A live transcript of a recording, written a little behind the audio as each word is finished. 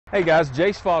Hey guys,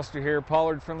 Jace Foster here,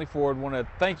 Pollard Ford. Want to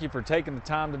thank you for taking the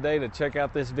time today to check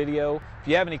out this video. If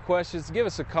you have any questions, give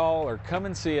us a call or come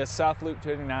and see us South Loop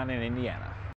 29 in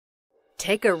Indiana.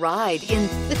 Take a ride in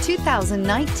the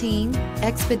 2019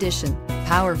 Expedition.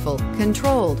 Powerful,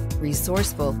 controlled,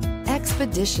 resourceful.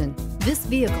 Expedition. This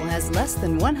vehicle has less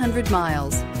than 100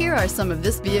 miles. Here are some of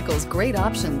this vehicle's great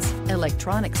options: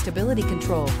 electronic stability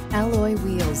control, alloy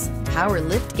wheels, power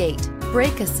lift gate,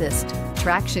 brake assist,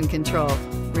 traction control,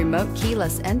 remote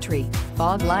keyless entry,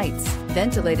 fog lights,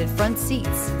 ventilated front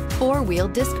seats, four-wheel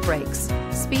disc brakes,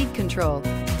 speed control.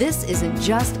 This isn't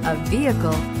just a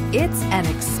vehicle, it's an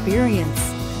experience.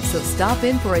 So stop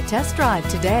in for a test drive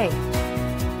today.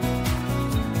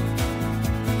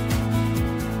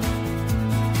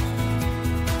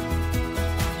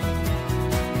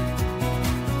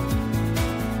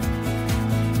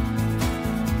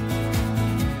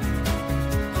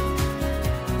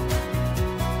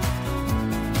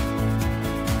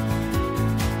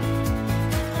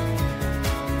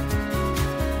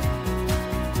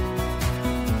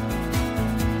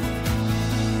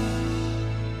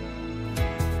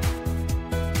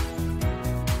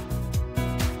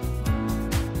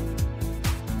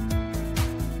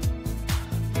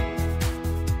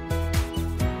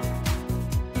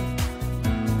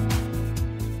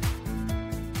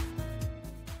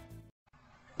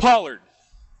 Pollard,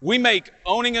 we make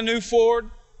owning a new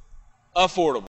Ford affordable.